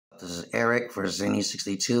This is Eric for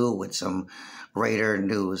Zenny62 with some Raider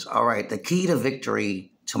news. All right, the key to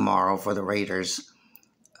victory tomorrow for the Raiders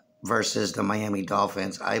versus the Miami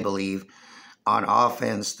Dolphins, I believe, on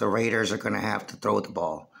offense, the Raiders are going to have to throw the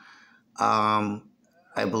ball. I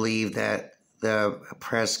believe that the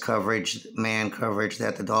press coverage, man coverage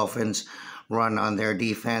that the Dolphins run on their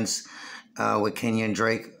defense with Kenyon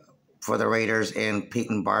Drake for the Raiders and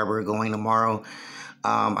Peyton Barber going tomorrow.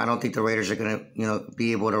 I don't think the Raiders are going to,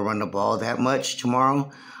 be able to run the ball that much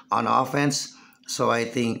tomorrow on offense. So I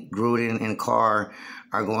think Gruden and Carr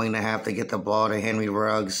are going to have to get the ball to Henry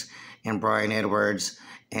Ruggs and Brian Edwards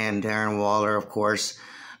and Darren Waller, of course,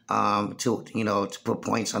 to put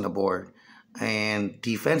points on the board. And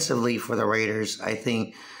defensively for the Raiders, I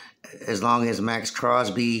think as long as Max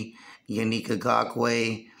Crosby, Yannick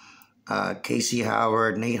Ngakoue, Casey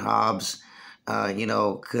Howard, Nate Hobbs,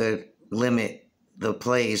 could limit the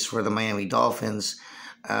plays for the Miami Dolphins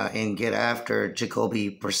and get after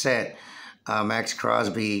Jacoby Brissett, Max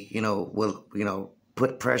Crosby, will,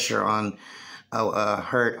 put pressure on a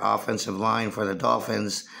hurt offensive line for the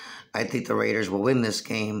Dolphins. I think the Raiders will win this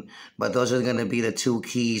game, but those are going to be the two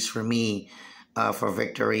keys for me for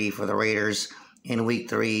victory for the Raiders in Week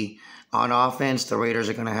 3. On offense, the Raiders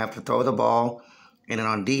are going to have to throw the ball, and then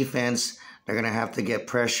on defense, they're going to have to get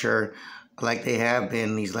pressure like they have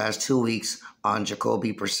been these last 2 weeks on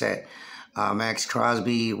Jacoby Brissett. Max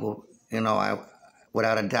Crosby will,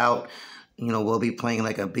 without a doubt, will be playing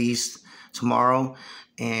like a beast tomorrow.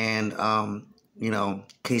 And,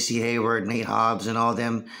 Casey Hayward, Nate Hobbs, and all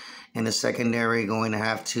them in the secondary going to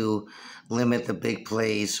have to limit the big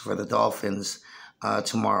plays for the Dolphins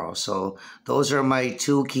tomorrow. So those are my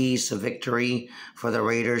two keys to victory for the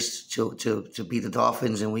Raiders to beat the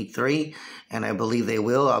Dolphins in Week 3, and I believe they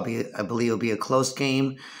will. I believe it'll be a close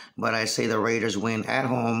game, but I say the Raiders win at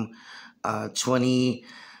home,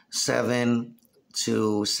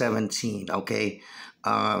 27-17. Okay,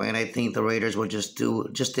 and I think the Raiders will just do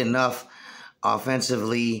just enough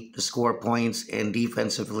offensively to score points and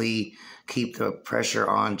defensively keep the pressure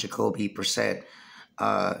on Jacoby Brissett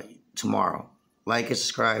tomorrow. Like and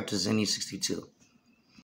subscribe to Zenny62.